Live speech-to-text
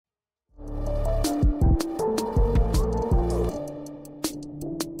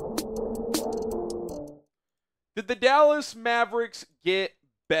the Dallas Mavericks get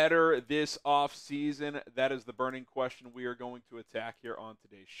better this offseason? That is the burning question we are going to attack here on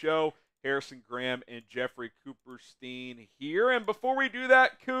today's show. Harrison Graham and Jeffrey Cooperstein here. And before we do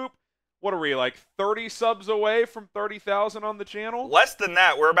that, Coop, what are we, like 30 subs away from 30,000 on the channel? Less than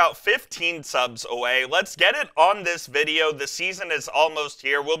that. We're about 15 subs away. Let's get it on this video. The season is almost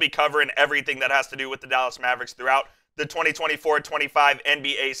here. We'll be covering everything that has to do with the Dallas Mavericks throughout the 2024-25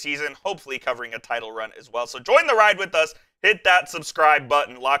 NBA season, hopefully covering a title run as well. So join the ride with us. Hit that subscribe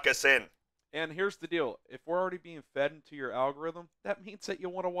button. Lock us in. And here's the deal. If we're already being fed into your algorithm, that means that you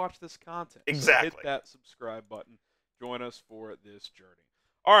want to watch this content. Exactly. So hit that subscribe button. Join us for this journey.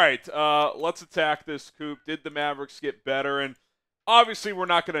 All right, let's attack this, Coop. Did the Mavericks get better? And obviously we're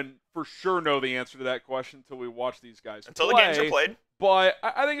not going to for sure know the answer to that question until we watch these guys Until play. the games are played. But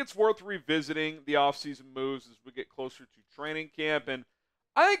I think it's worth revisiting the offseason moves as we get closer to training camp. And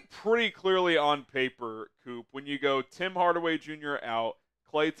I think pretty clearly on paper, Coop, when you go Tim Hardaway Jr. out,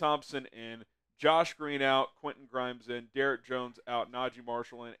 Klay Thompson in, Josh Green out, Quentin Grimes in, Derrick Jones out, Naji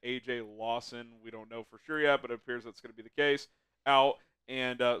Marshall in, A.J. Lawson, we don't know for sure yet, but it appears that's going to be the case, out,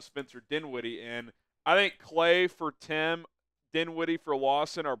 and Spencer Dinwiddie in. I think Klay for Tim, Dinwiddie for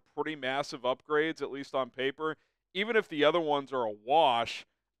Lawson are pretty massive upgrades, at least on paper. Even if the other ones are a wash,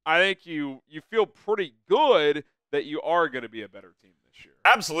 I think you feel pretty good that you are going to be a better team this year.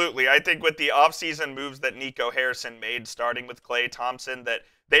 Absolutely. I think with the offseason moves that Nico Harrison made, starting with Klay Thompson, that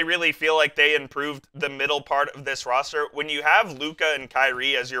they really feel like they improved the middle part of this roster. When you have Luka and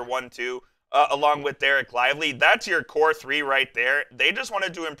Kyrie as your 1-2, along with Derek Lively, that's your core three right there. They just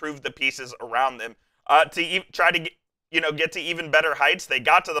wanted to improve the pieces around them to try to get to even better heights. They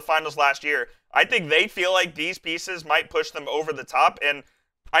got to the finals last year. I think they feel like these pieces might push them over the top. And,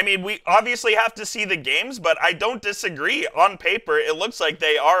 I mean, we obviously have to see the games, but I don't disagree. On paper, it looks like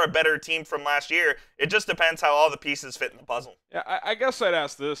they are a better team from last year. It just depends how all the pieces fit in the puzzle. Yeah, I guess I'd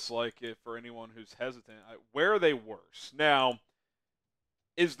ask this, like, if for anyone who's hesitant, where are they worse? Now,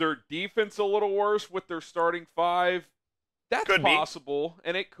 is their defense a little worse with their starting five? That's possible,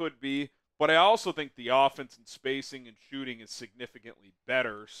 and it could be. But I also think the offense and spacing and shooting is significantly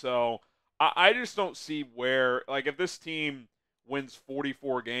better. So I just don't see where, like, if this team wins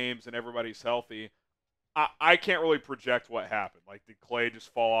 44 games and everybody's healthy, I can't really project what happened. Like, did Klay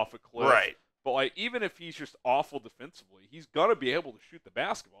just fall off a cliff? Right. But, like, even if he's just awful defensively, he's going to be able to shoot the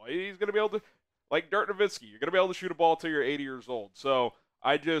basketball. He's going to be able to, like Dirk Nowitzki, you're going to be able to shoot a ball until you're 80 years old. So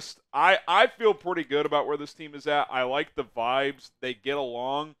I feel pretty good about where this team is at. I like the vibes. They get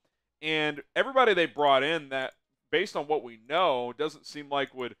along. And everybody they brought in that, based on what we know, doesn't seem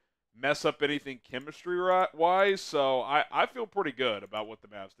like would mess up anything chemistry-wise. So I feel pretty good about what the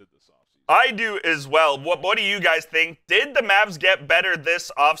Mavs did this offseason. I do as well. What do you guys think? Did the Mavs get better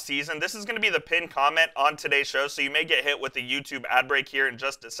this offseason? This is going to be the pinned comment on today's show, so you may get hit with a YouTube ad break here in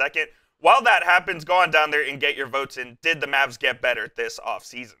just a second. While that happens, go on down there and get your votes in. Did the Mavs get better this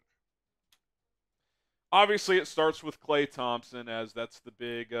offseason? Obviously, it starts with Klay Thompson, as that's the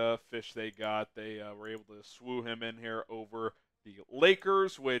big fish they got. They were able to swoo him in here over the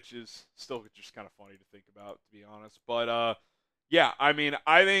Lakers, which is still just kind of funny to think about, to be honest. But, yeah, I mean,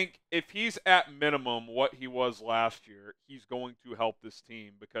 I think if he's at minimum what he was last year, he's going to help this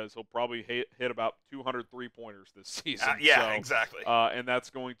team because he'll probably hit about 200 three-pointers this season. Exactly. And that's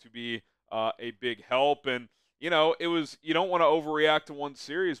going to be a big help. And you know, you don't want to overreact to one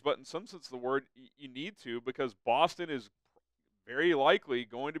series, but in some sense of the word, you need to, because Boston is very likely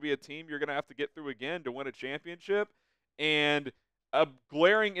going to be a team you're going to have to get through again to win a championship. And a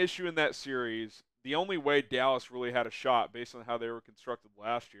glaring issue in that series, the only way Dallas really had a shot based on how they were constructed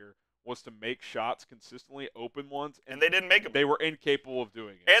last year was to make shots consistently, open ones, and they didn't make them. They were incapable of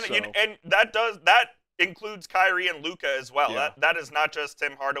doing it. And that includes Kyrie and Luka as well. Yeah. That is not just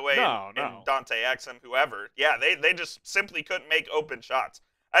Tim Hardaway and Dante Exum, whoever. Yeah, they just simply couldn't make open shots.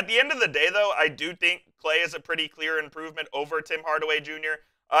 At the end of the day, though, I do think Klay is a pretty clear improvement over Tim Hardaway Jr.,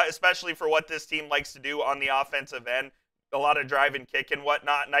 especially for what this team likes to do on the offensive end, a lot of drive and kick and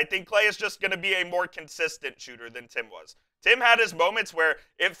whatnot. And I think Klay is just going to be a more consistent shooter than Tim was. Tim had his moments where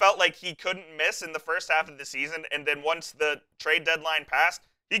it felt like he couldn't miss in the first half of the season, and then once the trade deadline passed,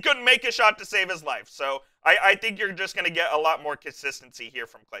 he couldn't make a shot to save his life. So I think you're just going to get a lot more consistency here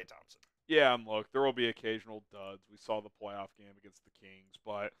from Klay Thompson. Yeah, and look, there will be occasional duds. We saw the playoff game against the Kings,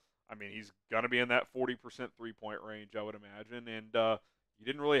 but, I mean, he's going to be in that 40% three-point range, I would imagine, and you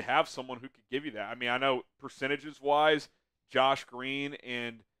didn't really have someone who could give you that. I mean, I know percentages-wise, Josh Green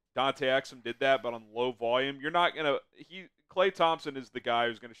and Dante Exum did that, but on low volume, you're not going to – Klay Thompson is the guy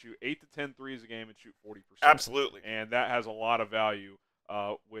who's going to shoot 8 to 10 threes a game and shoot 40%. Absolutely. And that has a lot of value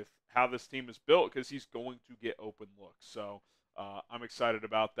with how this team is built because he's going to get open looks. So I'm excited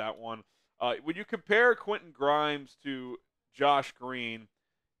about that one. When you compare Quentin Grimes to Josh Green,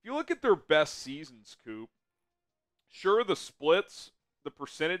 if you look at their best seasons, Coop, sure, the splits, the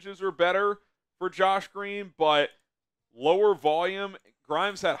percentages are better for Josh Green, but lower volume.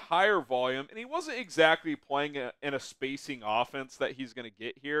 Grimes had higher volume, and he wasn't exactly playing in a spacing offense that he's going to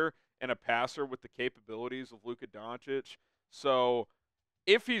get here and a passer with the capabilities of Luka Doncic. So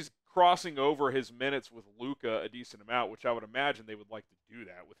if he's crossing over his minutes with Luka a decent amount, which I would imagine they would like to do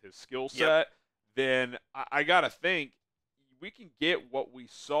that with his skill set, then I got to think we can get what we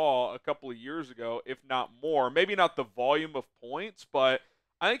saw a couple of years ago, if not more. Maybe not the volume of points, but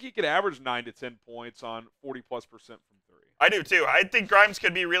I think he could average 9 to 10 points on 40+% from three. I do too. I think Grimes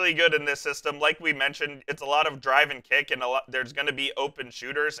could be really good in this system. Like we mentioned, it's a lot of drive and kick, and there's going to be open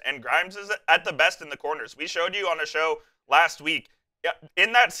shooters, and Grimes is at the best in the corners. We showed you on a show last week.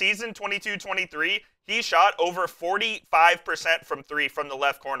 In that season, 22-23, he shot over 45% from three from the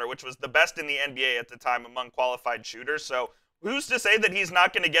left corner, which was the best in the NBA at the time among qualified shooters. So who's to say that he's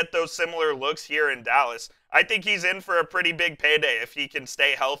not going to get those similar looks here in Dallas? I think he's in for a pretty big payday if he can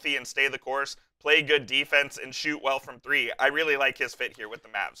stay healthy and stay the course, play good defense, and shoot well from three. I really like his fit here with the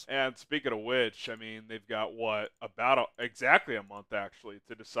Mavs. And speaking of which, I mean, they've got, exactly a month, actually,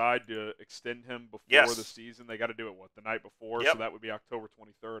 to decide to extend him before the season. They got to do it, the night before? Yep. So that would be October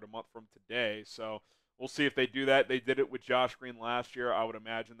 23rd, a month from today. So we'll see if they do that. They did it with Josh Green last year. I would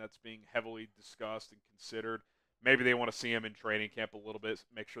imagine that's being heavily discussed and considered. Maybe they want to see him in training camp a little bit,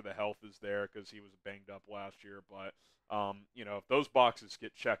 make sure the health is there because he was banged up last year. But, if those boxes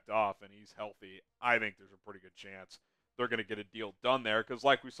get checked off and he's healthy, I think there's a pretty good chance they're going to get a deal done there. Because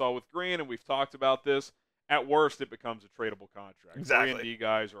like we saw with Green, and we've talked about this, at worst it becomes a tradable contract. Exactly. 3 and D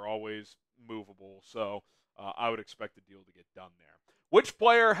guys are always movable, so I would expect the deal to get done there. Which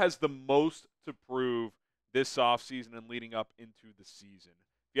player has the most to prove this offseason and leading up into the season?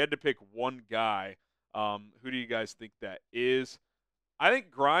 If you had to pick one guy, who do you guys think that is? I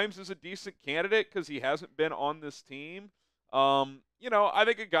think Grimes is a decent candidate because he hasn't been on this team. I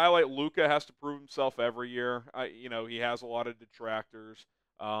think a guy like Luka has to prove himself every year. He has a lot of detractors.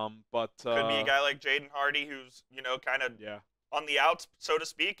 But could be a guy like Jaden Hardy who's, kind of on the outs, so to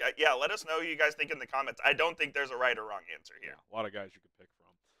speak. Let us know who you guys think in the comments. I don't think there's a right or wrong answer here. Yeah, a lot of guys you could pick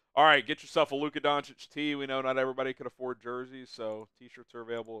from. All right, get yourself a Luka Doncic tee. We know not everybody could afford jerseys, so T-shirts are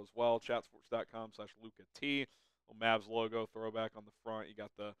available as well. Chatsports.com/LukaT. Mavs logo throwback on the front. You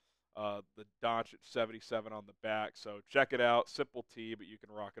got the Doncic 77 on the back. So check it out. Simple tee, but you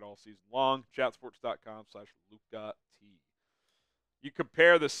can rock it all season long. Chatsports.com/LukaT. You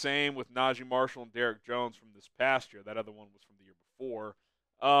compare the same with Naji Marshall and Derrick Jones from this past year. That other one was from the year before.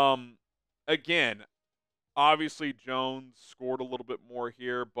 Again, obviously Jones scored a little bit more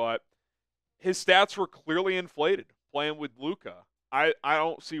here, but his stats were clearly inflated playing with Luka. I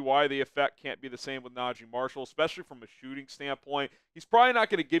don't see why the effect can't be the same with Naji Marshall, especially from a shooting standpoint. He's probably not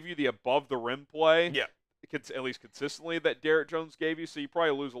going to give you the above-the-rim play, at least consistently, that Derrick Jones gave you, so you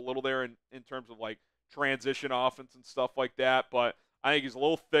probably lose a little there in terms of, transition offense and stuff like that. But I think he's a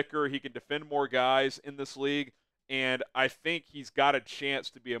little thicker. He can defend more guys in this league, and I think he's got a chance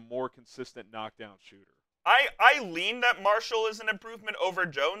to be a more consistent knockdown shooter. I lean that Marshall is an improvement over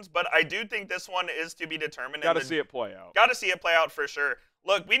Jones, but I do think this one is to be determined. Got to see it play out. Got to see it play out for sure.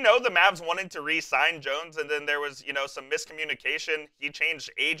 Look, we know the Mavs wanted to re-sign Jones, and then there was, some miscommunication. He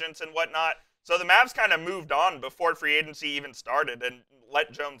changed agents and whatnot. So the Mavs kind of moved on before free agency even started and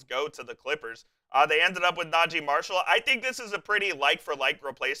let Jones go to the Clippers. They ended up with Naji Marshall. I think this is a pretty like-for-like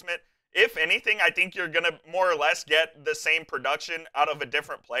replacement. If anything, I think you're going to more or less get the same production out of a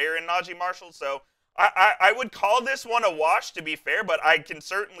different player in Naji Marshall. So I would call this one a wash, to be fair, but I can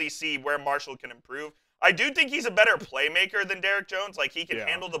certainly see where Marshall can improve. I do think he's a better playmaker than Derrick Jones. He can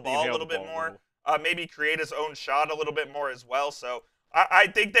handle the ball a little bit more, maybe create his own shot a little bit more as well. So I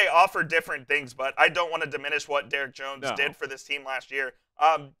think they offer different things, but I don't want to diminish what Derrick Jones did for this team last year.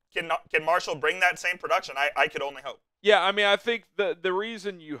 Can Marshall bring that same production? I could only hope. Yeah, I think the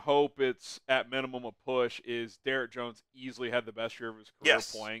reason you hope it's at minimum a push is Derrick Jones easily had the best year of his career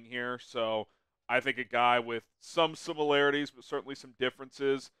playing here. So I think a guy with some similarities, but certainly some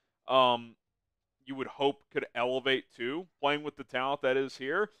differences, you would hope could elevate too, playing with the talent that is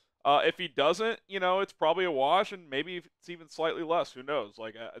here. If he doesn't, it's probably a wash, and maybe it's even slightly less. Who knows?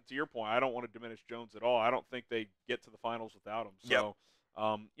 To your point, I don't want to diminish Jones at all. I don't think they get to the finals without him. So,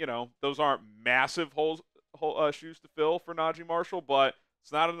 those aren't massive shoes to fill for Naji Marshall, but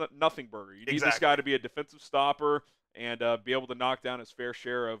it's not a nothing burger. You need this guy to be a defensive stopper and be able to knock down his fair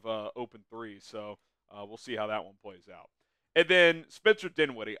share of open threes. So we'll see how that one plays out. And then Spencer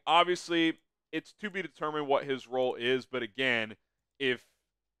Dinwiddie. Obviously, it's to be determined what his role is. But again, if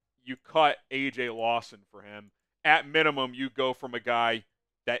you cut A.J. Lawson for him, at minimum, you go from a guy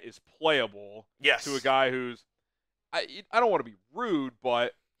that is playable to a guy who's, I don't want to be rude,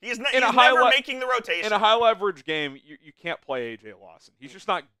 but he's never making the rotation. In a high leverage game, you can't play A.J. Lawson. He's just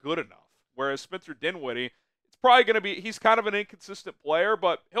not good enough. Whereas Spencer Dinwiddie, it's probably going to be, he's kind of an inconsistent player,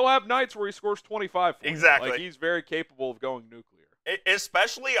 but he'll have nights where he scores 25 for Exactly. you. Like, he's very capable of going nuclear.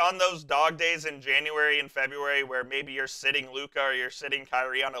 Especially on those dog days in January and February where maybe you're sitting Luka or you're sitting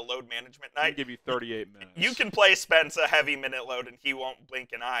Kyrie on a load management night. He'll give you 38 minutes. You can play Spence a heavy minute load and he won't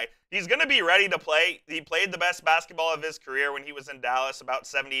blink an eye. He's going to be ready to play. He played the best basketball of his career when he was in Dallas, about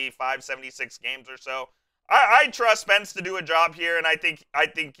 75, 76 games or so. I trust Spence to do a job here, and I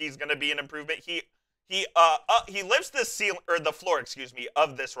think he's going to be an improvement. He lifts the ceiling or the floor,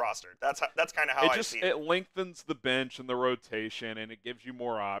 of this roster. That's kind of how I see it. It lengthens the bench and the rotation, and it gives you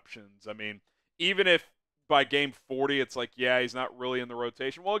more options. I mean, even if by game 40 it's like, yeah, he's not really in the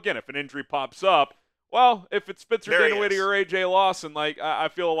rotation. Well, again, if an injury pops up, well, if it's Spencer Dinwiddie or A.J. Lawson, like I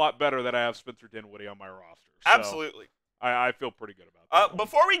feel a lot better that I have Spencer Dinwiddie on my roster. So Absolutely. I feel pretty good about that.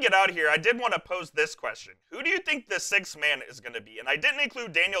 Before we get out of here, I did want to pose this question. Who do you think the sixth man is going to be? And I didn't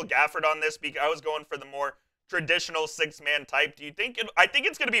include Daniel Gafford on this because I was going for the more traditional six-man type. I think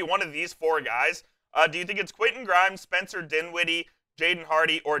it's going to be one of these four guys. Do you think it's Quentin Grimes, Spencer Dinwiddie, Jaden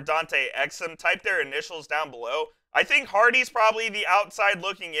Hardy, or Dante Exum? Type their initials down below. I think Hardy's probably the outside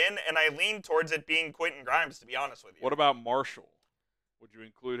looking in, and I lean towards it being Quentin Grimes, to be honest with you. What about Marshall? Would you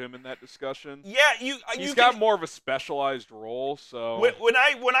include him in that discussion? Yeah, he's got more of a specialized role. So when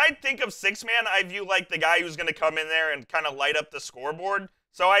I think of six man, I view like the guy who's going to come in there and kind of light up the scoreboard.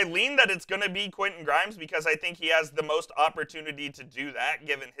 So I lean that it's going to be Quentin Grimes because I think he has the most opportunity to do that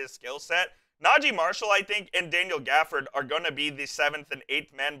given his skill set. Naji Marshall, I think, and Daniel Gafford are going to be the seventh and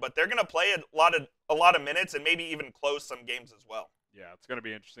eighth men, but they're going to play a lot of minutes and maybe even close some games as well. Yeah, it's going to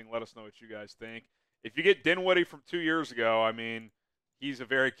be interesting. Let us know what you guys think. If you get Dinwiddie from 2 years ago, I mean, he's a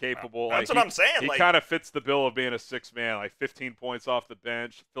very capable. That's what I'm saying. He kind of fits the bill of being a six-man, like 15 points off the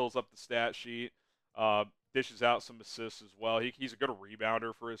bench, fills up the stat sheet, dishes out some assists as well. He's a good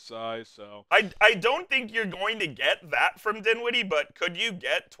rebounder for his size. So I don't think you're going to get that from Dinwiddie, but could you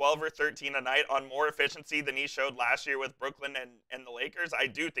get 12 or 13 a night on more efficiency than he showed last year with Brooklyn and the Lakers? I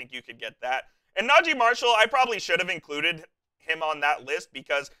do think you could get that. And Naji Marshall, I probably should have included him on that list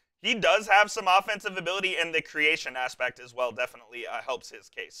because he does have some offensive ability, and the creation aspect as well definitely helps his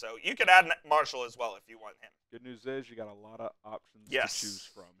case. So you could add Marshall as well if you want him. Good news is you got a lot of options to choose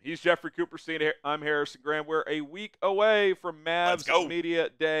from. He's Jeffrey Cooperstein. I'm Harrison Graham. We're a week away from Mavs Media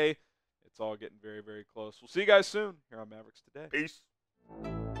Day. It's all getting very, very close. We'll see you guys soon here on Mavericks Today. Peace.